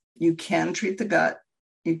 You can treat the gut.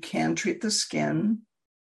 You can treat the skin.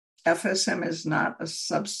 FSM is not a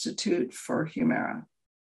substitute for Humira.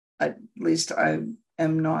 At least I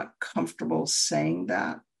am not comfortable saying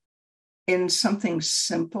that. In something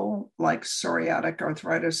simple like psoriatic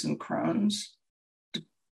arthritis and Crohn's,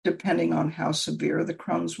 depending on how severe the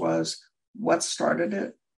Crohn's was, what started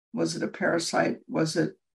it, Was it a parasite? Was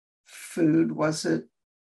it food? Was it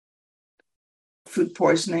food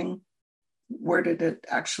poisoning? Where did it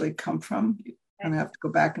actually come from? And I have to go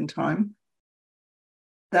back in time.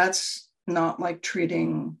 That's not like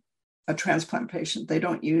treating a transplant patient. They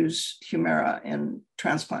don't use Humira in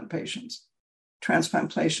transplant patients.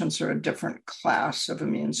 Transplant patients are a different class of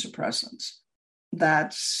immune suppressants.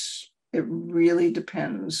 It really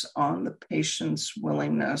depends on the patient's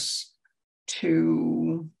willingness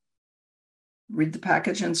to read the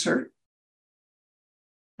package insert.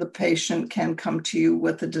 The patient can come to you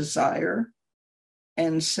with a desire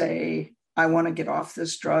and say, I want to get off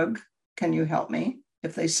this drug. Can you help me?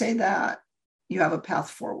 If they say that, you have a path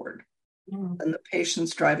forward. And the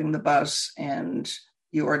patient's driving the bus and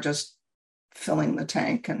you are just filling the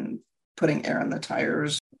tank and putting air in the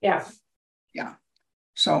tires. Yeah. Yeah.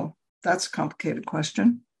 So that's a complicated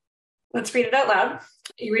question. Let's read it out loud. Are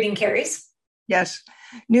you reading Carrie's? Yes.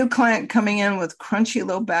 New client coming in with crunchy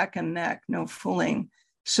low back and neck, no fooling.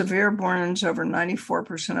 Severe burns over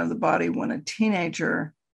 94% of the body when a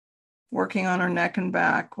teenager, working on her neck and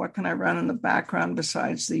back. What can I run in the background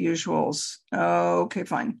besides the usuals? Oh, okay,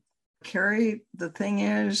 fine. Carrie, the thing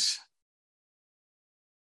is,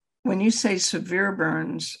 when you say severe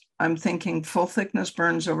burns, I'm thinking full thickness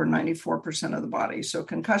burns over 94% of the body. So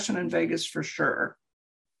concussion and vagus for sure.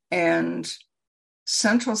 And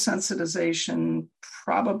central sensitization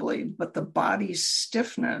probably, but the body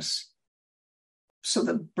stiffness. So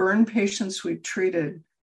the burn patients we've treated,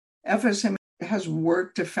 FSM has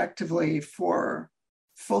worked effectively for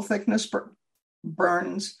full thickness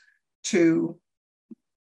burns to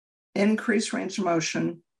increase range of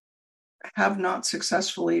motion, have not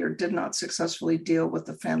successfully or did not successfully deal with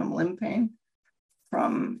the phantom limb pain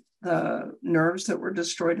from the nerves that were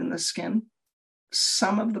destroyed in the skin.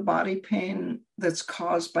 Some of the body pain that's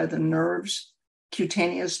caused by the nerves,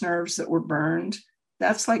 cutaneous nerves that were burned,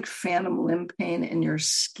 that's like phantom limb pain in your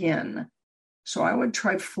skin. So I would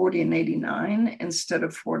try 40 and 89 instead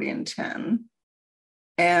of 40 and 10.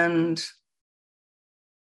 And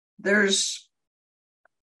there's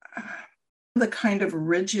the kind of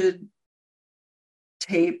rigid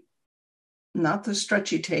tape, not the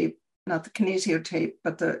stretchy tape, not the kinesio tape,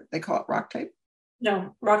 but they call it rock tape.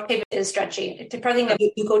 No, rock tape is stretchy. Depending on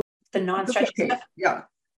you go the non-stretchy stuff. Yeah.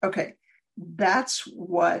 Okay. That's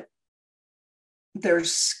what their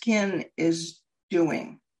skin is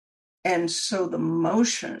doing. And so the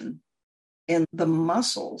motion in the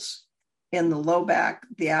muscles in the low back,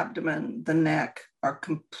 the abdomen, the neck are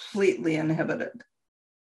completely inhibited.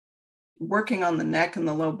 Working on the neck and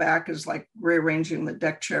the low back is like rearranging the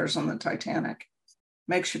deck chairs on the Titanic.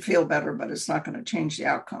 Makes you feel better, but it's not going to change the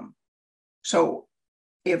outcome. So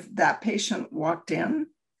if that patient walked in,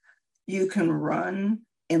 you can run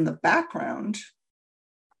in the background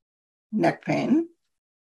neck pain,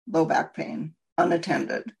 low back pain,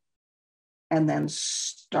 unattended, and then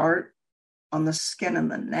start on the skin in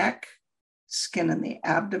the neck, skin in the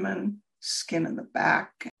abdomen, skin in the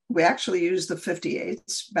back. We actually used the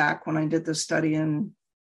 58s back when I did the study in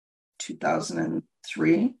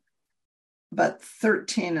 2003, but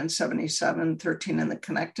 13 and 77, 13 in the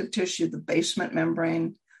connective tissue, the basement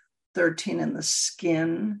membrane, 13 in the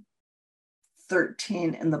skin,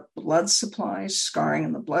 13 in the blood supply, scarring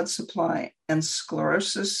in the blood supply, and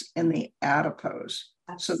sclerosis in the adipose.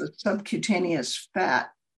 So the subcutaneous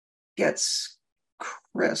fat gets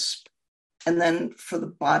crisp. And then for the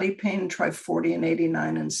body pain, try 40 and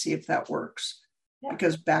 89 and see if that works. Yeah.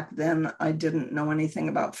 Because back then I didn't know anything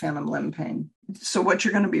about phantom limb pain. So what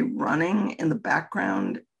you're going to be running in the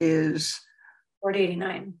background is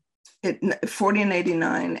 40-89. 40 and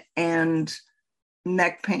 89 and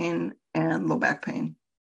neck pain and low back pain.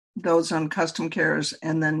 Those on custom cares.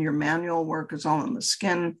 And then your manual work is all in the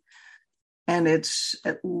skin. And it's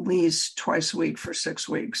at least twice a week for 6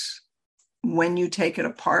 weeks. When you take it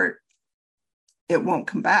apart, it won't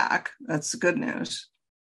come back. That's the good news.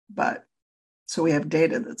 But so we have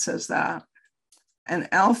data that says that. And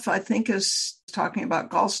Alf, I think, is talking about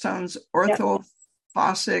gallstones,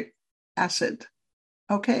 orthophosic acid.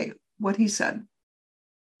 Okay, what he said.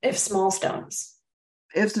 If small stones.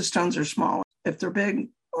 If the stones are small. If they're big.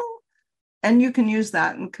 And you can use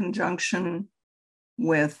that in conjunction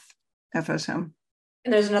with FSM.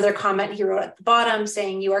 And there's another comment he wrote at the bottom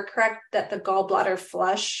saying, you are correct that the gallbladder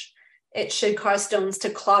flush, it should cause stones to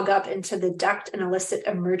clog up into the duct and elicit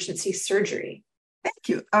emergency surgery. Thank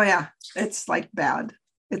you. Oh, yeah. It's like bad.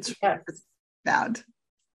 It's bad.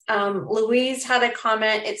 Louise had a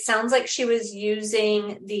comment. It sounds like she was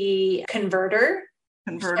using the converter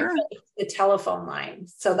Converter? The telephone line.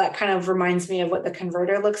 So that kind of reminds me of what the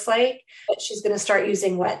converter looks like. But she's going to start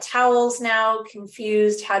using wet towels now,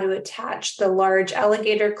 confused how to attach the large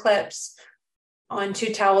alligator clips on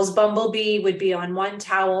 2 towels. Bumblebee would be on 1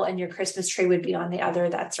 towel and your Christmas tree would be on the other.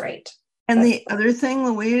 That's right. And the other thing,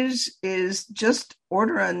 Louise, is just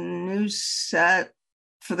order a new set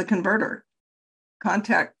for the converter.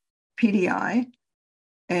 Contact PDI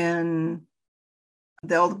and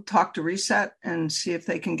they'll talk to Reset and see if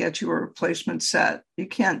they can get you a replacement set. You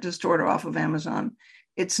can't just order off of Amazon.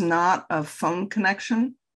 It's not a phone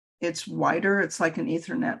connection. It's wider. It's like an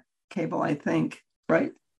Ethernet cable, I think,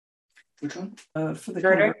 right? Which one? For the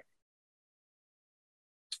converter.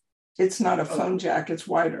 It's not a phone jack. It's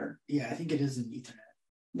wider. Yeah, I think it is an Ethernet.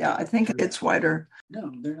 Yeah, I think it's wider.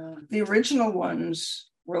 No, they're not. The original ones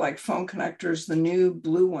were like phone connectors. The new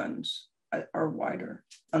blue ones are wider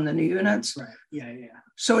on the new units. Right. Yeah.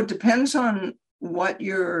 So it depends on what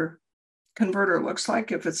your converter looks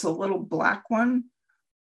like. If it's a little black one,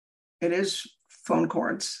 it is phone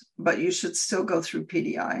cords, but you should still go through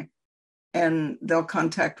PDI and they'll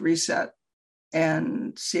contact Reset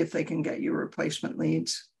and see if they can get you replacement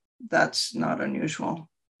leads. That's not unusual.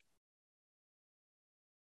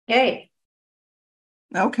 Yay.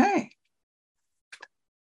 Okay.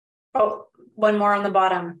 Oh, one more on the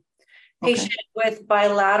bottom. Patient with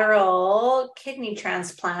bilateral kidney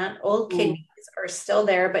transplant. Old kidneys are still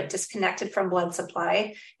there, but disconnected from blood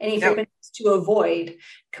supply. Any frequencies to avoid.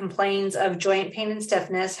 Complains of joint pain and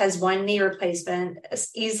stiffness. Has 1 knee replacement.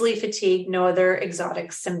 Is easily fatigued. No other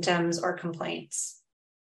exotic symptoms or complaints.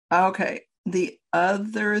 Okay. The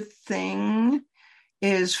other thing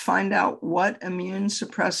is find out what immune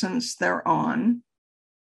suppressants they're on.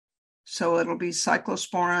 So it'll be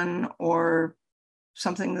cyclosporin or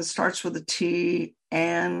something that starts with a T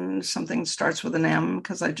and something that starts with an M,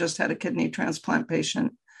 because I just had a kidney transplant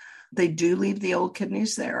patient. They do leave the old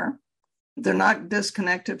kidneys there. They're not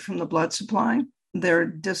disconnected from the blood supply. They're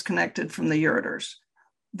disconnected from the ureters.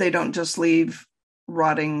 They don't just leave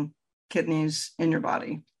rotting kidneys in your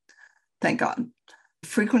body. Thank God.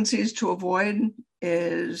 Frequencies to avoid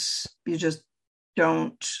is you just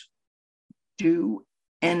don't do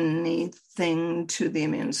anything to the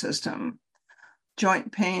immune system.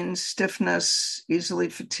 Joint pain, stiffness, easily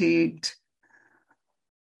fatigued.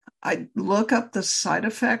 I look up the side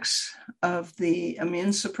effects of the immune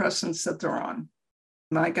suppressants that they're on.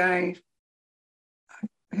 My guy,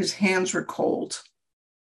 his hands were cold.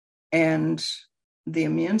 And the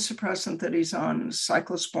immune suppressant that he's on is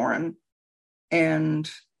cyclosporin. And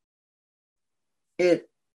it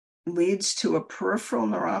leads to a peripheral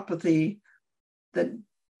neuropathy that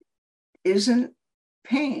isn't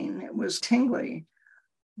pain. It was tingly,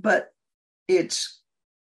 but it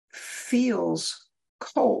feels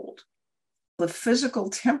cold. The physical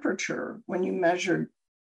temperature, when you measured,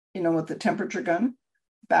 with the temperature gun,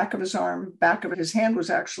 back of his arm, back of his hand was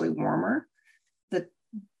actually warmer. The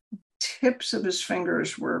tips of his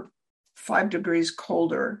fingers were 5 degrees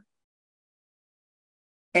colder.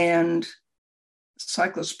 And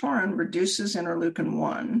cyclosporin reduces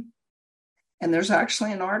interleukin-1. And there's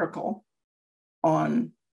actually an article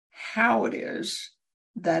on how it is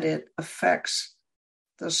that it affects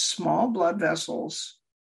the small blood vessels,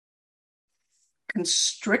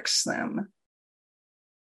 constricts them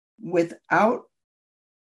without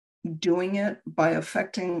doing it by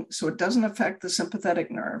affecting, so it doesn't affect the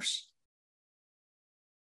sympathetic nerves.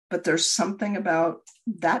 But there's something about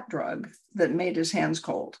that drug that made his hands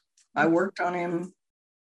cold. I worked on him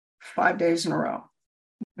 5 days in a row.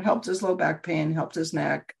 It helped his low back pain, helped his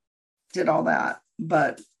neck, did all that.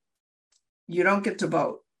 But you don't get to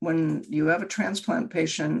vote. When you have a transplant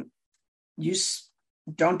patient, you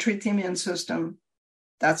don't treat the immune system.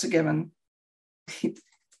 That's a given.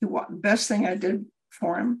 Best thing I did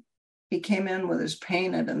for him, he came in with his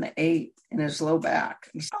pain at an 8 in his low back.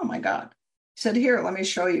 He said, oh my God. He said, here, let me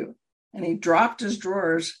show you. And he dropped his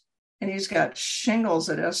drawers and he's got shingles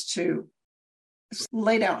at S2.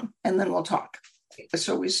 Lay down and then we'll talk.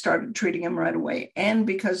 So we started treating him right away. And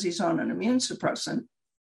because he's on an immune suppressant,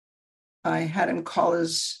 I had him call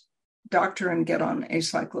his doctor and get on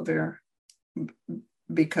acyclovir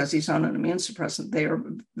because he's on an immune suppressant. They are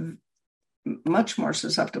much more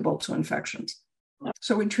susceptible to infections.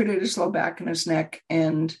 So we treated his low back and his neck,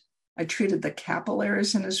 and I treated the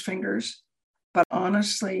capillaries in his fingers. But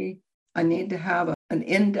honestly, I need to have an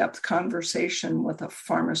in-depth conversation with a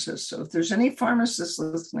pharmacist. So if there's any pharmacists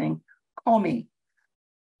listening, call me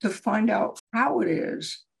to find out how it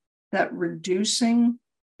is that reducing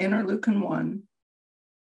interleukin-1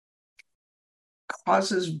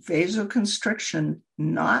 causes vasoconstriction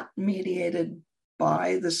not mediated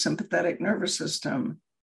by the sympathetic nervous system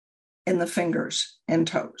in the fingers and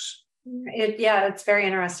toes. It's very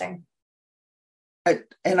interesting.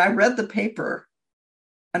 And I read the paper,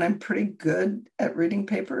 and I'm pretty good at reading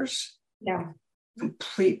papers. Yeah.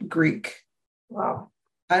 Complete Greek. Wow.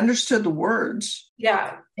 I understood the words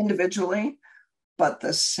individually, but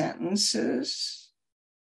the sentences,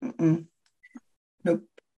 nope.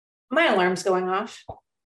 My alarm's going off.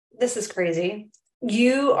 This is crazy.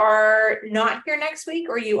 You are not here next week,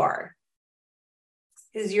 or you are?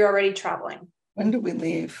 Because you're already traveling. When do we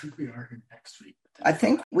leave? I think we are here next week. I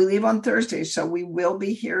think we leave on Thursday, so we will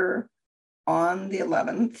be here on the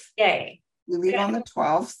 11th. Yay. We leave on the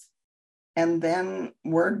 12th, and then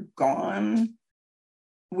we're gone.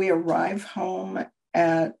 We arrive home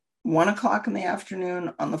at 1:00 in the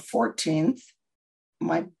afternoon on the 14th.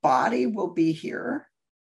 My body will be here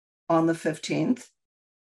on the 15th.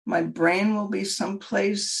 My brain will be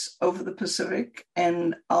someplace over the Pacific,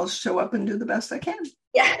 and I'll show up and do the best I can.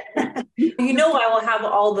 Yeah. You know, I will have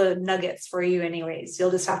all the nuggets for you anyways. You'll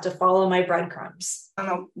just have to follow my breadcrumbs. I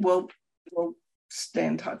know, we'll stay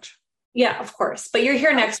in touch. Yeah, of course. But you're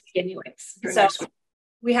here next week anyways. So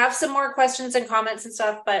we have some more questions and comments and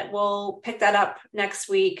stuff, but we'll pick that up next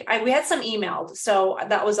week. We had some emailed, so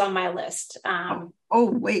that was on my list.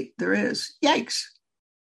 Wait, there is. Yikes.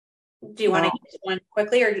 Do you want to get one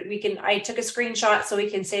quickly, or I took a screenshot so we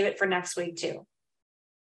can save it for next week too.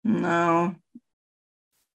 No.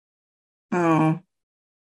 Oh.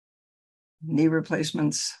 Knee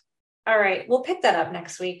replacements. All right. We'll pick that up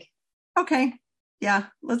next week. Okay. Yeah.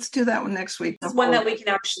 Let's do that one next week. It's one that we can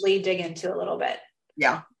actually dig into a little bit.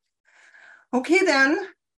 Yeah. Okay, then.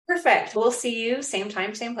 Perfect. We'll see you same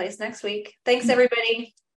time, same place next week. Thanks,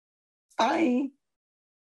 everybody. Bye.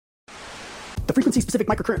 The Frequency Specific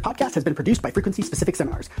Microcurrent podcast has been produced by Frequency Specific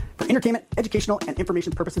Seminars for entertainment, educational, and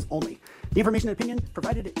information purposes only. The information and opinion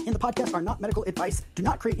provided in the podcast are not medical advice, do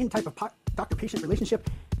not create any type of doctor-patient relationship,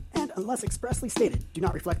 and unless expressly stated, do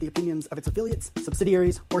not reflect the opinions of its affiliates,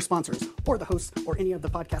 subsidiaries, or sponsors, or the hosts, or any of the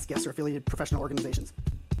podcast guests or affiliated professional organizations.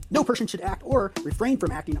 No person should act or refrain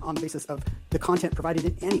from acting on the basis of the content provided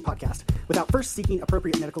in any podcast without first seeking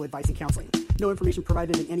appropriate medical advice and counseling. No information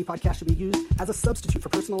provided in any podcast should be used as a substitute for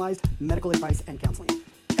personalized medical advice and counseling.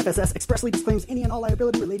 FSS expressly disclaims any and all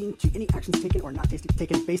liability relating to any actions taken or not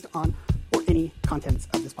taken based on or any contents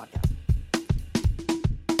of this podcast.